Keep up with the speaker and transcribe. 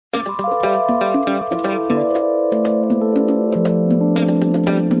All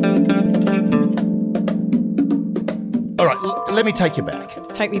right, let me take you back.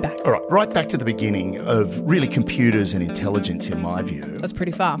 Take me back. All right back to the beginning of really computers and intelligence, in my view. That's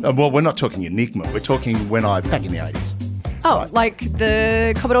pretty far. Well, we're not talking Enigma. We're talking back in the 80s. Oh, right. Like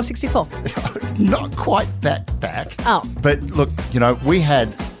the Commodore 64? Not quite that back. Oh. But look, we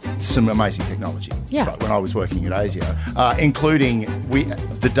had some amazing technology. Yeah. Right, when I was working at ASIO, including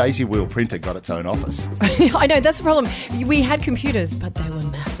the Daisy Wheel printer got its own office. I know, that's the problem. We had computers, but they were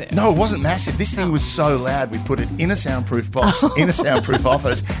massive. No, it wasn't massive. This thing was so loud, we put it in a soundproof box, in a soundproof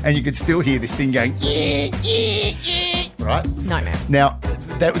office, and you could still hear this thing going, right? Nightmare. Now,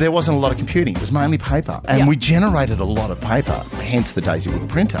 there wasn't a lot of computing. It was mainly paper. And we generated a lot of paper, hence the Daisy Wheel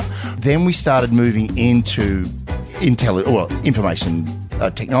printer. Then we started moving into information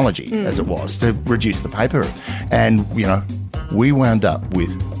technology, as it was, to reduce the paper. And, we wound up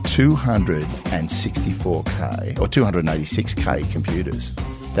with 264K or 286K computers.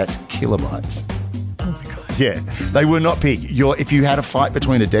 That's kilobytes. Oh, my God. Yeah, they were not big. If you had a fight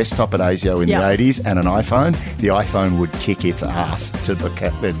between a desktop at ASIO in the 80s and an iPhone, the iPhone would kick its ass to the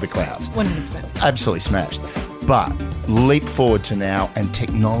clouds. 100%. Absolutely smashed. But leap forward to now, and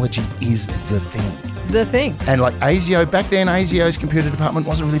technology is the thing. The thing. And like ASIO, back then ASIO's computer department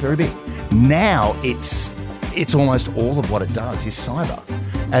wasn't really very big. Now it's almost all of what it does is cyber.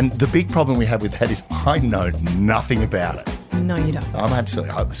 And the big problem we have with that is I know nothing about it. No, you don't. I'm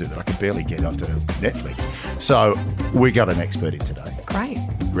absolutely hopeless with it. I could barely get onto Netflix. So we got an expert in today. Great.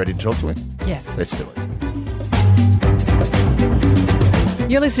 Ready to talk to him? Yes. Let's do it.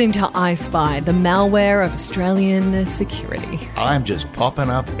 You're listening to I Spy, the malware of Australian security. I'm just popping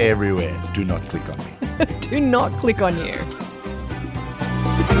up everywhere. Do not click on me. Do not click on you.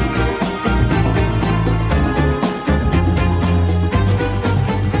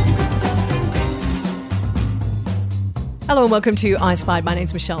 Hello and welcome to I Spy. My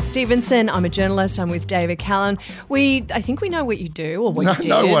name's Michelle Stevenson. I'm a journalist. I'm with David Callan. I think we know what you do or what you did.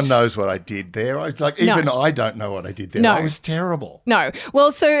 No one knows what I did there. I don't know what I did there. No. I was terrible. No.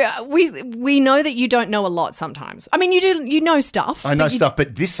 Well, so we know that you don't know a lot sometimes. I mean, you know stuff. I know stuff,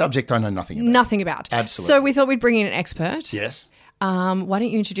 but this subject I know nothing about. Nothing about. Absolutely. So we thought we'd bring in an expert. Yes. Why don't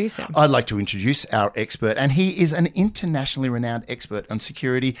you introduce him? I'd like to introduce our expert, and he is an internationally renowned expert on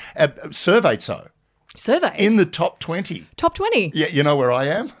security, surveyed so. Survey? In the top 20. Top 20? Yeah, you know where I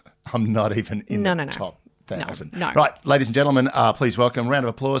am? I'm not even in the top 1,000. No. Right, ladies and gentlemen, please welcome, round of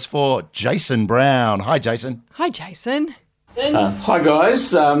applause for Jason Brown. Hi, Jason. Hi, Jason. Hi,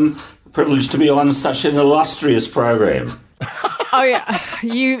 guys. Privileged to be on such an illustrious program. Oh, yeah.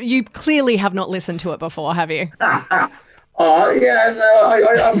 You clearly have not listened to it before, have you? That's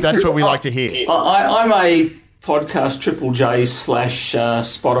what we like to hear. I'm a podcast Triple J /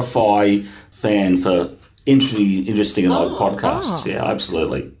 Spotify fan for interesting and odd podcasts. Yeah,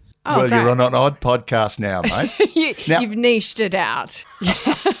 absolutely. Oh, well, great. you're on an odd podcast now, mate. You've niched it out.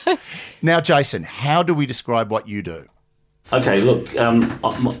 Now, Jason, how do we describe what you do? Okay, look,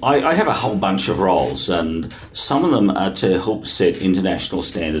 I have a whole bunch of roles, and some of them are to help set international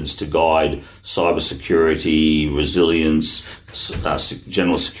standards to guide cybersecurity, resilience,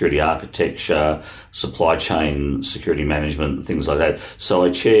 general security architecture, supply chain security management, things like that. So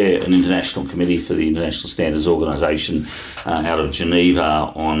I chair an international committee for the International Standards Organisation out of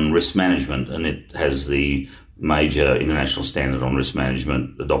Geneva on risk management, and it has the major international standard on risk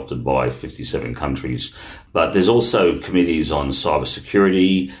management adopted by 57 countries. But there's also committees on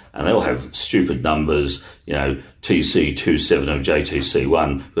cybersecurity, and they all have stupid numbers, TC27 of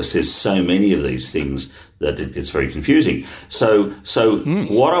JTC1, because there's so many of these things that it gets very confusing. So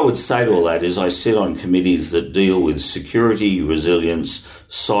what I would say to all that is I sit on committees that deal with security, resilience,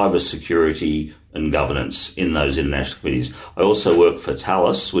 cybersecurity, and governance in those international committees. I also work for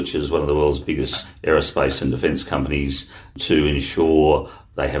Thales, which is one of the world's biggest aerospace and defence companies, to ensure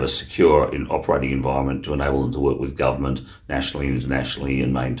they have a secure operating environment to enable them to work with government nationally and internationally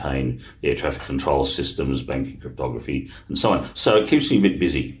and maintain air traffic control systems, banking cryptography, and so on. So it keeps me a bit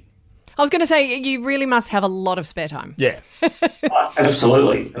busy. I was going to say, you really must have a lot of spare time. Yeah.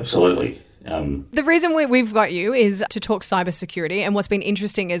 Absolutely. The reason we've got you is to talk cybersecurity, and what's been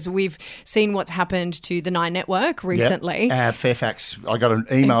interesting is we've seen what's happened to the Nine Network recently. Yep. Fairfax, I got an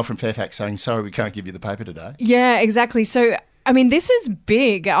email from Fairfax saying, sorry, we can't give you the paper today. Yeah, exactly. So, I mean, this is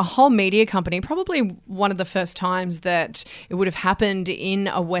big. A whole media company, probably one of the first times that it would have happened in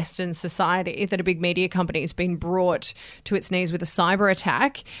a Western society that a big media company has been brought to its knees with a cyber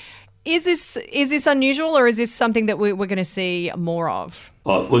attack. Is this unusual, or is this something that we're going to see more of?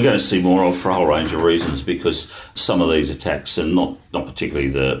 We're going to see more of for a whole range of reasons, because some of these attacks, and not particularly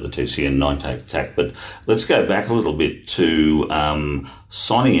the TCN9 attack, but let's go back a little bit to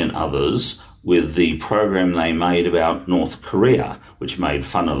Sonny and others with the program they made about North Korea, which made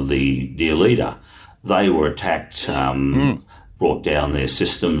fun of the dear leader. They were attacked, brought down their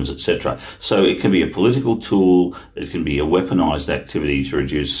systems, etc. So it can be a political tool, it can be a weaponised activity to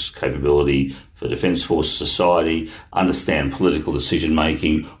reduce capability for Defence Force society, understand political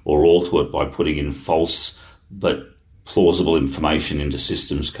decision-making, or alter it by putting in false but plausible information into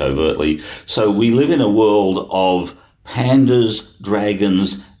systems covertly. So we live in a world of pandas,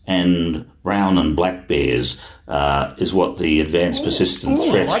 dragons, and brown and black bears is what the advanced persistent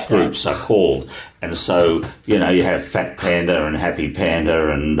threat groups are called. And so, you have Fat Panda and Happy Panda,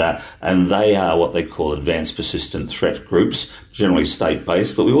 and they are what they call advanced persistent threat groups, generally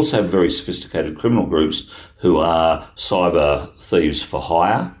state-based. But we also have very sophisticated criminal groups who are cyber thieves for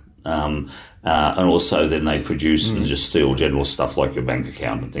hire. And also then they produce and just steal general stuff like your bank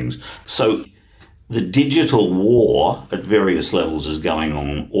account and things. So the digital war at various levels is going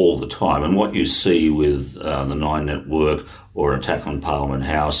on all the time. And what you see with the Nine Network or an attack on Parliament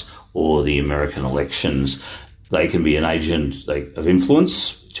House or the American elections, they can be an agent of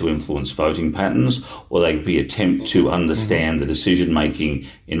influence to influence voting patterns, or they can be an attempt to understand the decision-making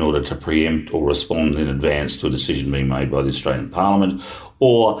in order to preempt or respond in advance to a decision being made by the Australian Parliament,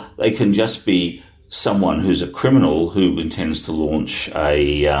 or they can just be someone who's a criminal who intends to launch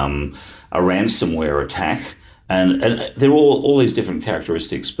a ransomware attack, and they're all these different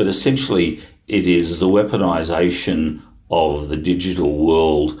characteristics, but essentially it is the weaponisation of the digital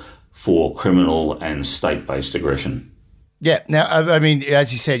world for criminal and state-based aggression. Yeah. Now, I mean,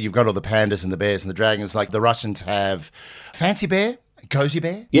 as you said, you've got all the pandas and the bears and the dragons. Like the Russians have Fancy Bear, Cozy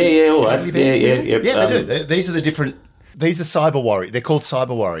Bear. Yeah, all that. Yeah, they do. These are the different. These are cyber warriors. They're called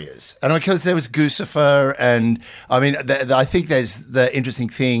cyber warriors. And because there was Guccifer, and I mean, I think the interesting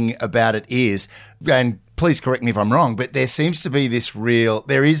thing about it is, and please correct me if I'm wrong, but there seems to be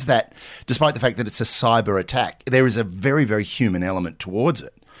there is that, despite the fact that it's a cyber attack, there is a very, very human element towards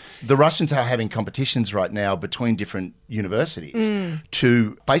it. The Russians are having competitions right now between different universities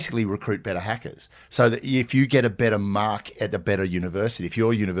to basically recruit better hackers. So that if you get a better mark at a better university, if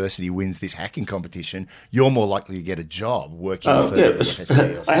your university wins this hacking competition, you're more likely to get a job working for the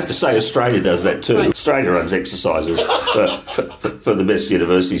FSB. I have to say Australia does that too. Right. Australia runs exercises for the best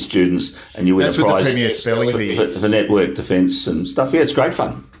university students, and you win a prize for network defence and stuff. Yeah, it's great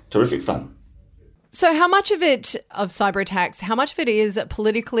fun. Terrific fun. So how much of cyber attacks, how much of it is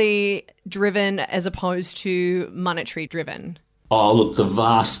politically driven as opposed to monetary driven? Oh, look, the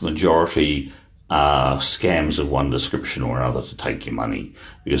vast majority are scams of one description or another to take your money,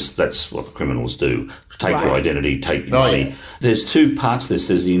 because that's what criminals do. Take your identity, take your money. Yeah. There's two parts to this.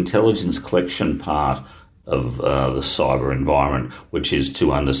 There's the intelligence collection part of the cyber environment, which is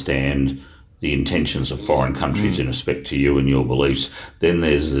to understand the intentions of foreign countries in respect to you and your beliefs. Then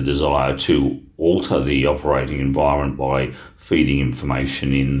there's the desire to alter the operating environment by feeding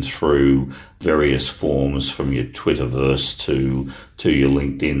information in through various forms, from your Twitterverse to your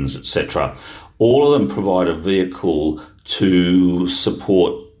LinkedIns, etc. All of them provide a vehicle to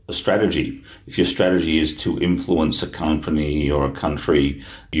support a strategy. If your strategy is to influence a company or a country,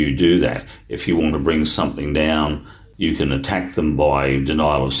 you do that. If you want to bring something down, you can attack them by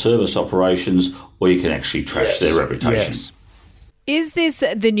denial of service operations, or you can actually trash their reputation. Yes. Is this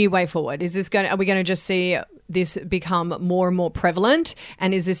the new way forward? Are we going to just see this become more and more prevalent?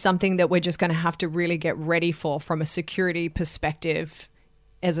 And is this something that we're just going to have to really get ready for from a security perspective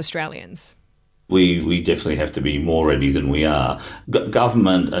as Australians? We definitely have to be more ready than we are.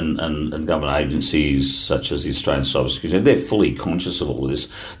 Government and government agencies such as the Australian Cyber Security, they're fully conscious of all of this.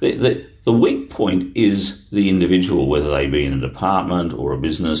 The weak point is the individual, whether they be in a department or a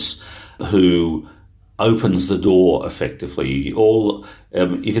business, who opens the door effectively. You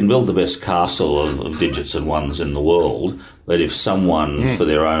can build the best castle of digits and ones in the world, but if someone, for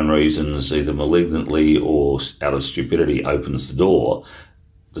their own reasons, either malignantly or out of stupidity, opens the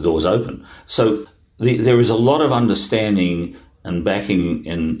door's open. So there is a lot of understanding and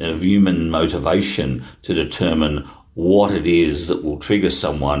backing of human motivation to determine what it is that will trigger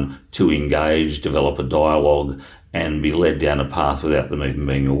someone to engage, develop a dialogue, and be led down a path without them even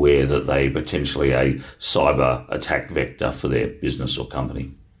being aware that they potentially a cyber attack vector for their business or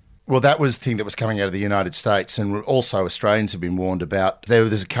company. Well, that was the thing that was coming out of the United States, and also Australians have been warned about.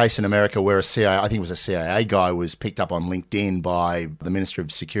 There's a case in America where I think it was a CIA guy, was picked up on LinkedIn by the Minister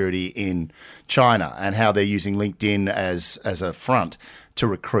of Security in China, and how they're using LinkedIn as a front to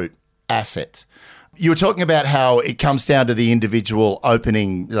recruit assets. You were talking about how it comes down to the individual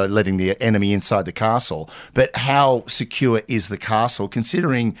opening, letting the enemy inside the castle, but how secure is the castle?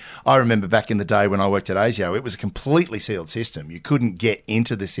 Considering, I remember back in the day when I worked at ASIO, it was a completely sealed system. You couldn't get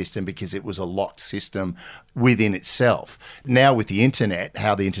into the system because it was a locked system within itself. Now with the internet,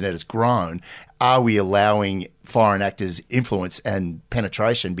 how the internet has grown, are we allowing foreign actors' influence and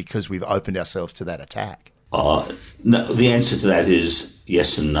penetration because we've opened ourselves to that attack? No, the answer to that is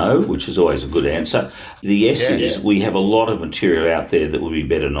yes and no, which is always a good answer. The yes is we have a lot of material out there that would be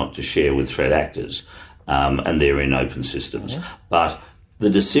better not to share with threat actors, and they're in open systems. But the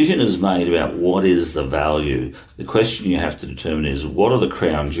decision is made about what is the value. The question you have to determine is what are the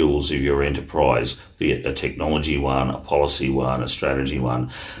crown jewels of your enterprise, be it a technology one, a policy one, a strategy one.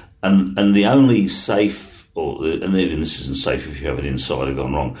 And the only safe, and even this isn't safe if you have an insider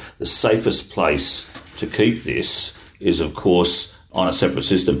gone wrong, the safest place to keep this is, of course, on a separate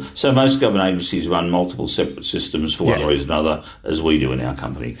system. So most government agencies run multiple separate systems for one reason or another, as we do in our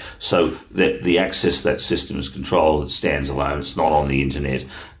company. So that the access to that system is controlled, it stands alone, it's not on the internet.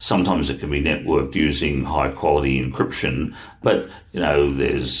 Sometimes it can be networked using high-quality encryption, but,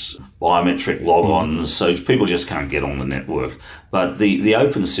 there's biometric log-ons, so people just can't get on the network. But the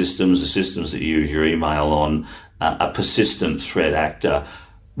open systems, the systems that you use your email on, a persistent threat actor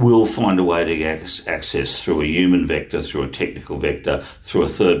will find a way to get access through a human vector, through a technical vector, through a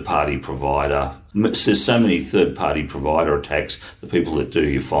third-party provider. There's so many third-party provider attacks, the people that do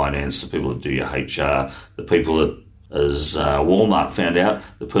your finance, the people that do your HR, the people that, as Walmart found out,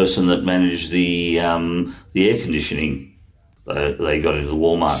 the person that managed the air conditioning, they got into the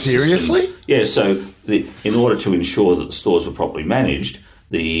Walmart Seriously? system. Yeah, so in order to ensure that the stores were properly managed,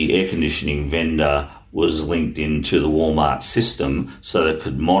 the air conditioning vendor was linked into the Walmart system so that it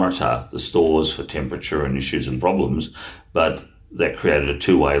could monitor the stores for temperature and issues and problems. But that created a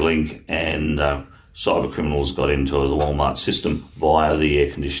two-way link, and cyber criminals got into the Walmart system via the air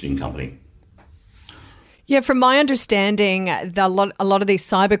conditioning company. Yeah, from my understanding, a lot of these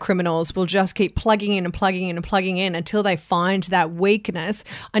cyber criminals will just keep plugging in and plugging in and plugging in until they find that weakness.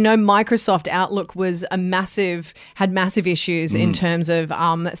 I know Microsoft Outlook had massive issues in terms of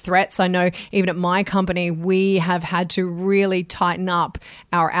threats. I know even at my company, we have had to really tighten up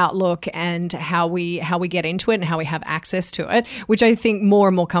our Outlook and how we get into it and how we have access to it, which I think more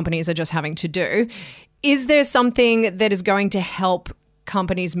and more companies are just having to do. Is there something that is going to help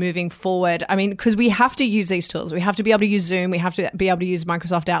companies moving forward? I mean, because we have to use these tools. We have to be able to use Zoom. We have to be able to use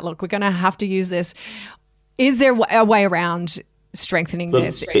Microsoft Outlook. We're going to have to use this. Is there a way around strengthening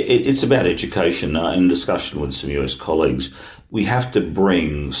this? It's about education. In discussion with some US colleagues, we have to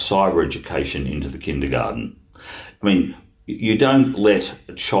bring cyber education into the kindergarten. I mean, you don't let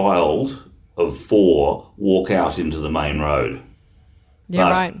a child of 4 walk out into the main road. Yeah,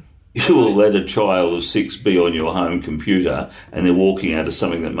 right. You will let a child of 6 be on your home computer and they're walking out of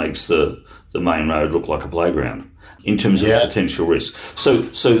something that makes the main road look like a playground in terms of potential risk. So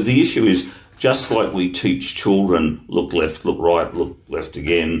the issue is, just like we teach children, look left, look right, look left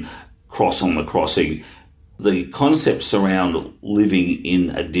again, cross on the crossing, the concepts around living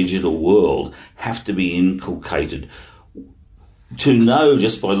in a digital world have to be inculcated. To know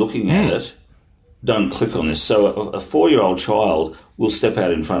just by looking at it, don't click on this. So a 4-year-old child will step out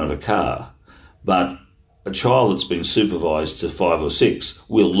in front of a car, but a child that's been supervised to 5 or 6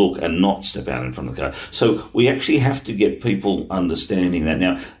 will look and not step out in front of the car. So we actually have to get people understanding that.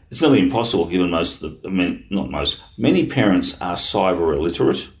 Now, it's nearly impossible given many parents are cyber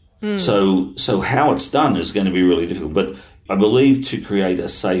illiterate. So how it's done is going to be really difficult. But I believe to create a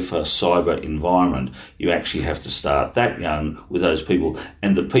safer cyber environment, you actually have to start that young with those people.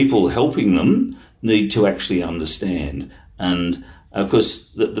 And the people helping them need to actually understand. And of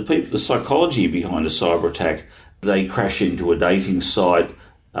course, the psychology behind a cyber attack, they crash into a dating site.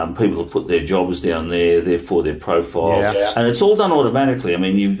 People have put their jobs down there, therefore their profile. And it's all done automatically. I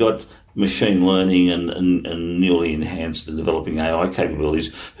mean, you've got machine learning and newly enhanced and developing AI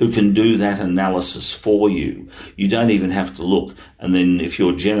capabilities who can do that analysis for you. You don't even have to look. And then if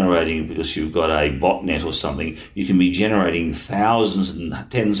you're generating, because you've got a botnet or something, you can be generating thousands and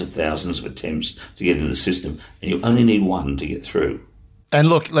tens of thousands of attempts to get into the system, and you only need one to get through. And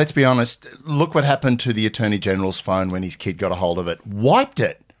look, let's be honest, look what happened to the Attorney General's phone when his kid got a hold of it. Wiped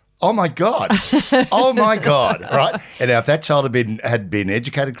it. Oh my God. Oh my God. Right. And now if that child had been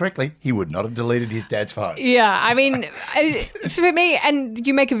educated correctly, he would not have deleted his dad's phone. Yeah, I mean, for me, and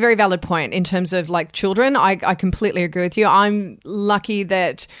you make a very valid point in terms of like children. I completely agree with you. I'm lucky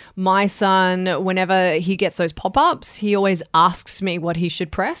that my son, whenever he gets those pop-ups, he always asks me what he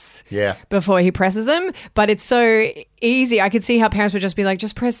should press before he presses them. But it's so easy. I could see how parents would just be like,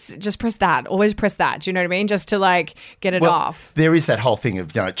 just press that. Always press that. Do you know what I mean? Just to like get it off. There is that whole thing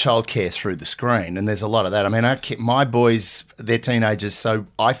of, childcare through the screen, and there's a lot of that. I mean, my boys, they're teenagers, so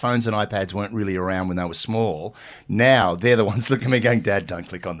iPhones and iPads weren't really around when they were small. Now they're the ones looking at me going, Dad, don't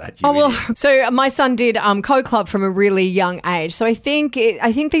click on that. So my son did Code Club from a really young age. So I think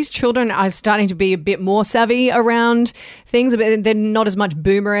these children are starting to be a bit more savvy around things. But they're not as much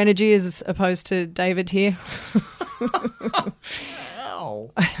boomer energy as opposed to David here.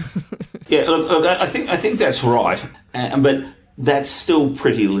 Yeah, look, I think that's right, but that's still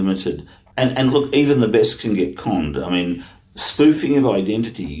pretty limited. And look, even the best can get conned. I mean, spoofing of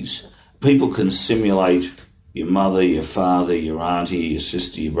identities, people can simulate your mother, your father, your auntie, your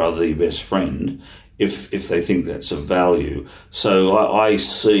sister, your brother, your best friend, if they think that's of value. So I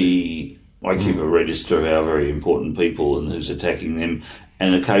keep a register of how very important people and who's attacking them,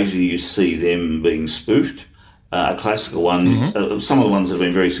 and occasionally you see them being spoofed. A classical one, some of the ones that have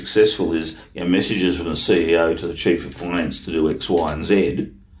been very successful is messages from the CEO to the chief of finance to do X, Y, and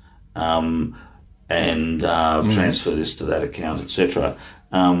Z, and transfer this to that account, etc.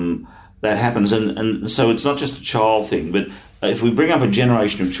 That happens, and so it's not just a child thing, but if we bring up a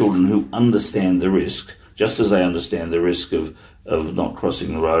generation of children who understand the risk, just as they understand the risk of not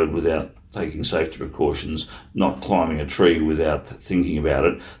crossing the road without taking safety precautions, not climbing a tree without thinking about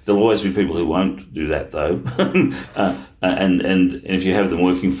it. There'll always be people who won't do that, though. And if you have them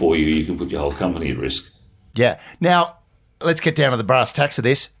working for you, you can put your whole company at risk. Yeah. Now, let's get down to the brass tacks of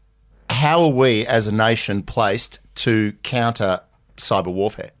this. How are we as a nation placed to counter cyber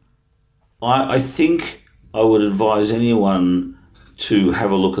warfare? I think I would advise anyone to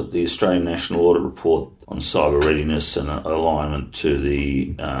have a look at the Australian National Audit Report on cyber readiness and alignment to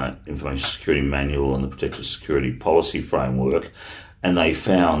the Information Security Manual and the Protective Security Policy Framework, and they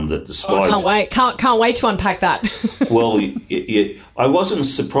found that despite... Can't wait to unpack that. Well, I wasn't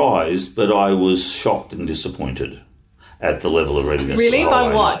surprised, but I was shocked and disappointed at the level of readiness. Really?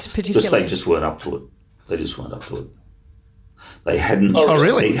 By what, particularly? Because they just weren't up to it. They hadn't...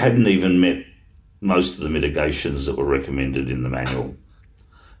 really? They hadn't even met most of the mitigations that were recommended in the manual.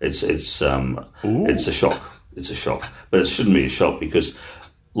 It's a shock. It's a shock. But it shouldn't be a shock because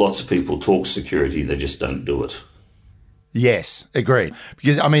lots of people talk security, they just don't do it. Yes, agreed.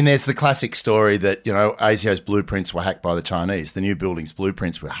 Because, I mean, there's the classic story that, ASIO's blueprints were hacked by the Chinese. The new building's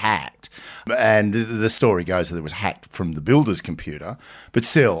blueprints were hacked. And the story goes that it was hacked from the builder's computer. But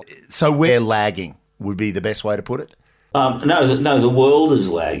still, so we're lagging would be the best way to put it? No, the world is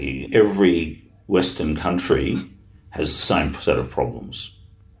lagging. Every Western country has the same set of problems.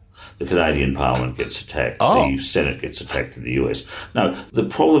 The Canadian Parliament gets attacked. The Senate gets attacked in the US. No, the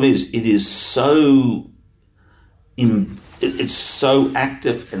problem is it is it's so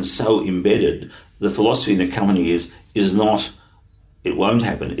active and so embedded. The philosophy in the company is not it won't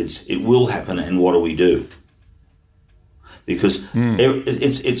happen. It will happen. And what do we do? Because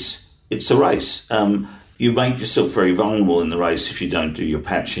it's a race. You make yourself very vulnerable in the race if you don't do your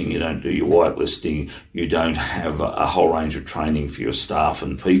patching, you don't do your whitelisting, you don't have a whole range of training for your staff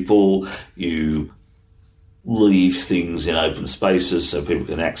and people, you leave things in open spaces so people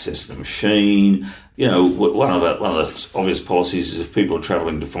can access the machine. One of the obvious policies is if people are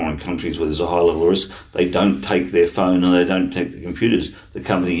travelling to foreign countries where there's a high level of risk, they don't take their phone and they don't take the computers. The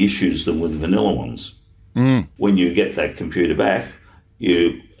company issues them with vanilla ones. When you get that computer back,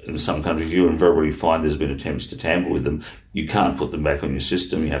 in some countries, you invariably find there's been attempts to tamper with them. You can't put them back on your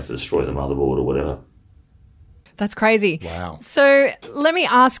system. You have to destroy the motherboard or whatever. That's crazy. Wow. So let me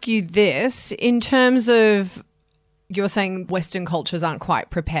ask you this. In terms of, you're saying Western cultures aren't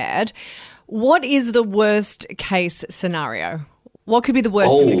quite prepared. What is the worst case scenario? What could be the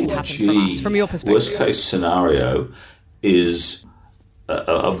worst thing that could happen from us, from your perspective? Worst case scenario is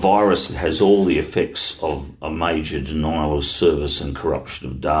a virus that has all the effects of a major denial of service and corruption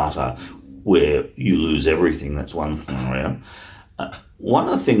of data where you lose everything. That's one scenario. One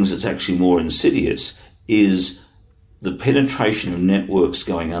of the things that's actually more insidious is the penetration of networks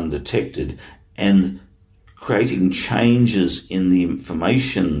going undetected and creating changes in the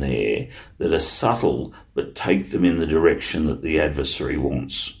information there that are subtle but take them in the direction that the adversary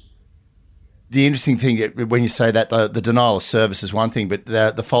wants. The interesting thing when you say that, the denial of service is one thing, but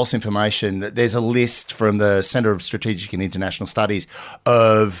the false information, there's a list from the Centre of Strategic and International Studies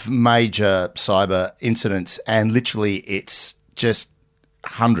of major cyber incidents, and literally it's just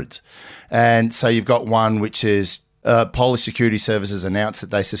hundreds. And so you've got one which is Polish security services announced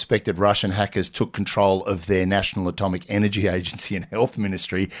that they suspected Russian hackers took control of their National Atomic Energy Agency and Health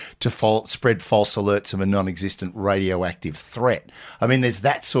Ministry to spread false alerts of a non-existent radioactive threat. I mean, there's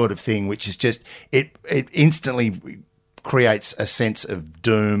that sort of thing, which is just, it instantly creates a sense of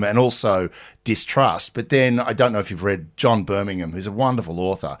doom and also distrust. But then, I don't know if you've read John Birmingham, who's a wonderful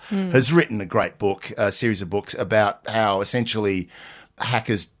author, has written a great book, a series of books about how essentially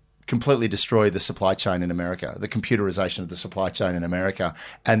hackers completely destroy the supply chain in America, the computerization of the supply chain in America,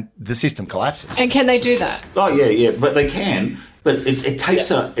 and the system collapses. And can they do that? Oh, yeah, but they can. But it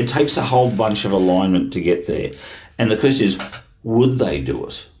takes a whole bunch of alignment to get there. And the question is, would they do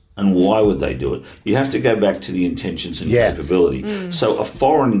it? And why would they do it? You have to go back to the intentions and capability. So a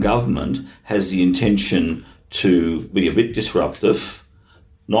foreign government has the intention to be a bit disruptive,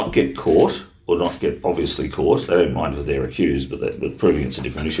 not get caught, or not get obviously caught. They don't mind if they're accused, but proving it's a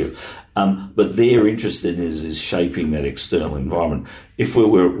different issue. But their interest in is shaping that external environment. If we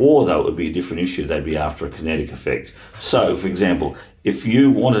were at war, though, it would be a different issue. They'd be after a kinetic effect. So, for example, if you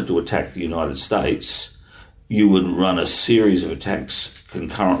wanted to attack the United States, you would run a series of attacks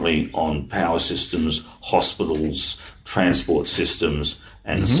concurrently on power systems, hospitals, transport systems,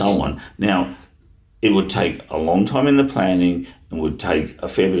 and so on. Now, it would take a long time in the planning and would take a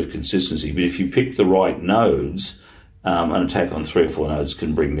fair bit of consistency. But if you pick the right nodes, an attack on 3 or 4 nodes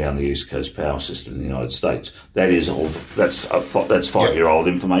can bring down the East Coast power system in the United States. That's 5-year-old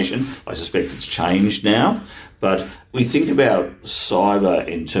information. I suspect it's changed now. But we think about cyber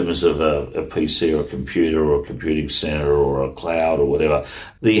in terms of a PC or a computer or a computing center or a cloud or whatever.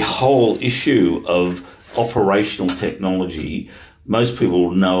 The whole issue of operational technology, most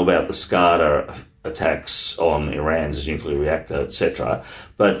people know about the SCADA attacks on Iran's nuclear reactor, etc.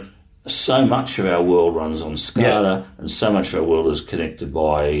 But so much of our world runs on SCADA and so much of our world is connected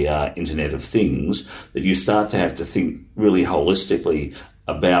by Internet of Things that you start to have to think really holistically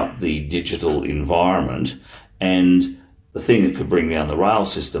about the digital environment. And the thing that could bring down the rail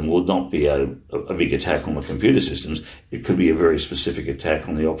system would not be a big attack on the computer systems. It could be a very specific attack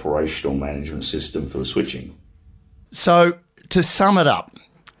on the operational management system for the switching. So to sum it up,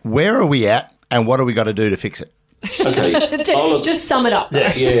 where are we at? And what do we got to do to fix it? Okay, just sum it up.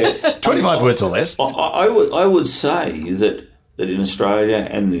 Yeah. 25 words or less. I would say that in Australia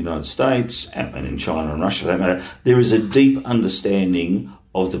and the United States and in China and Russia, for that matter, there is a deep understanding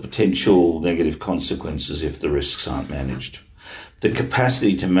of the potential negative consequences if the risks aren't managed. The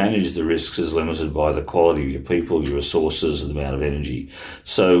capacity to manage the risks is limited by the quality of your people, your resources, and the amount of energy.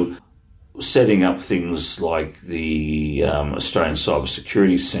 So setting up things like the Australian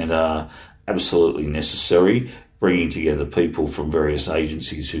Cybersecurity Centre, absolutely necessary, bringing together people from various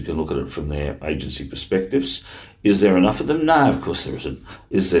agencies who can look at it from their agency perspectives. Is there enough of them? No, of course there isn't.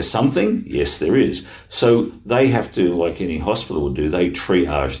 Is there something? Yes, there is. So they have to, like any hospital would do, they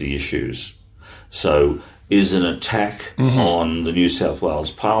triage the issues. So is an attack on the New South Wales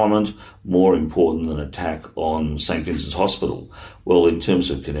Parliament more important than an attack on St Vincent's Hospital? Well, in terms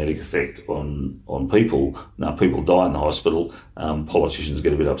of kinetic effect on people, now people die in the hospital, politicians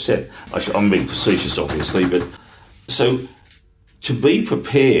get a bit upset. I'm being facetious, obviously, but so to be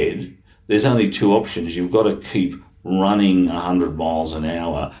prepared, there's only 2 options. You've got to keep running 100 miles an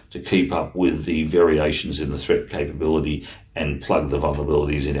hour to keep up with the variations in the threat capability and plug the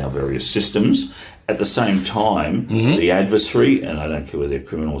vulnerabilities in our various systems. At the same time, the adversary, and I don't care whether they're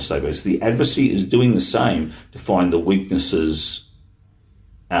criminal or state-based, the adversary is doing the same to find the weaknesses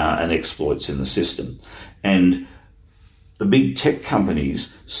and exploits in the system. And the big tech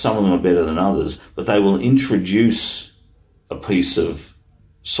companies, some of them are better than others, but they will introduce a piece of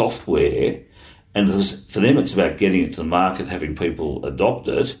software, and for them it's about getting it to the market, having people adopt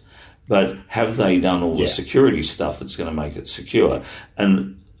it, but have they done all the security stuff that's going to make it secure?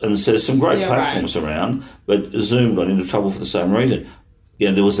 And so there's some great platforms around, but Zoom got into trouble for the same reason.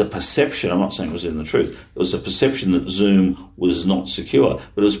 There was a perception, I'm not saying it was in the truth, there was a perception that Zoom was not secure,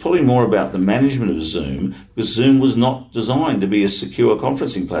 but it was probably more about the management of Zoom, because Zoom was not designed to be a secure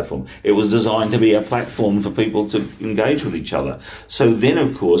conferencing platform. It was designed to be a platform for people to engage with each other. So then,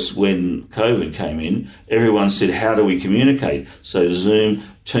 of course, when COVID came in, everyone said, how do we communicate? So Zoom,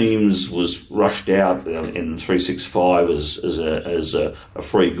 Teams was rushed out in 365 as a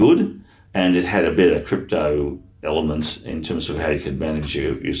free good, and it had a better crypto element in terms of how you could manage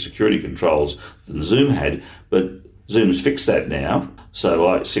your security controls than Zoom had. But Zoom's fixed that now,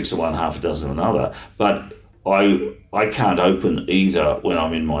 so 6 of one, half a dozen of another. But I can't open either when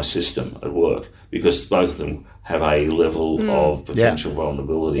I'm in my system at work because both of them have a level of potential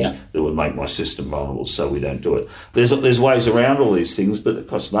vulnerability that would make my system vulnerable, so we don't do it. There's ways around all these things, but it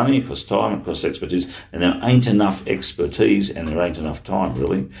costs money, it costs time, it costs expertise, and there ain't enough expertise and there ain't enough time,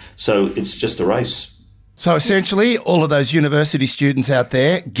 really. So it's just a race. So essentially, all of those university students out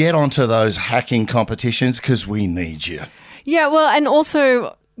there, get onto those hacking competitions because we need you. Yeah, well, and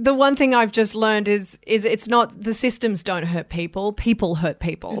also the one thing I've just learned is it's not the systems don't hurt people hurt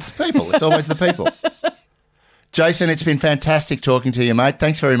people. It's people. It's always the people. Jason, it's been fantastic talking to you, mate.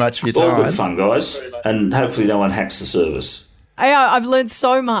 Thanks very much for your time. All good fun, guys, and hopefully no one hacks the service. I've learned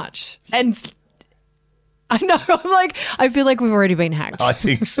so much, and I know, I feel like we've already been hacked. I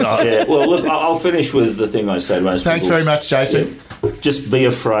think so. Yeah, well, look, I'll finish with the thing I say to most Thanks people. very much, Jason. Yeah. Just be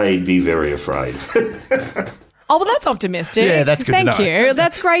afraid, be very afraid. Oh, well, that's optimistic. Yeah, that's good to know. Thank you.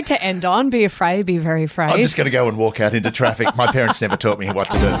 That's great to end on. Be afraid, be very afraid. I'm just going to go and walk out into traffic. My parents never taught me what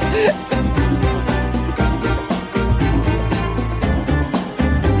to do.